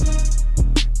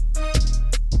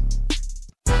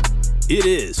 It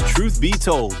is Truth Be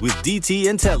Told with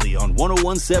DT and Telly on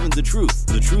 101.7 The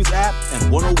Truth app,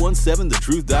 and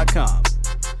 1017thetruth.com.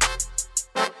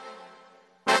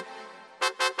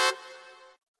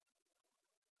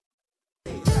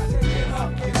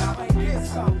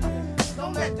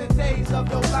 Don't let the days of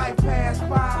your life pass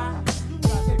by.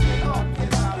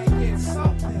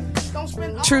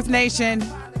 Truth Nation,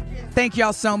 thank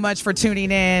y'all so much for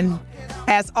tuning in.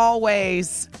 As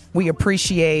always, we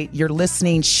appreciate your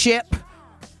listening ship.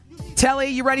 Telly,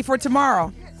 you ready for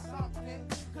tomorrow?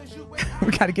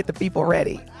 We got to get the people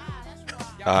ready.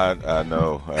 I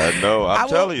know. I'm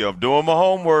telling you, I'm doing my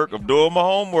homework.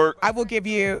 I will give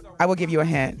you a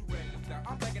hint.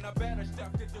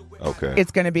 Okay.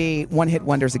 It's going to be one-hit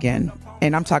wonders again.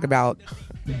 And I'm talking about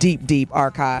deep, deep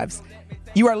archives.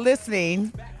 You are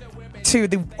listening to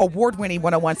the award-winning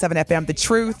 101.7 FM, The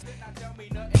Truth.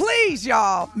 Please,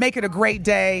 y'all, make it a great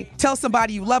day. Tell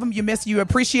somebody you love them, you miss them, you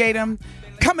appreciate them.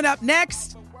 Coming up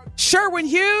next, Sherwin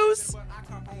Hughes.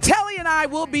 Telly and I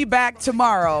will be back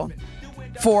tomorrow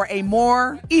for a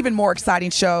even more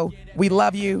exciting show. We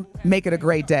love you. Make it a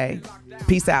great day.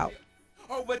 Peace out.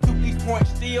 Over to these points,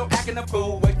 still acting a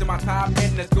fool. Wasting my time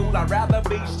in the school, I'd rather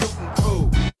be shooting pool.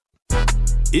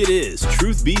 It is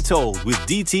Truth Be Told with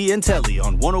DT and Telly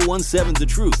on 101.7 The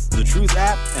Truth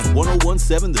app, and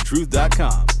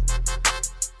 1017thetruth.com.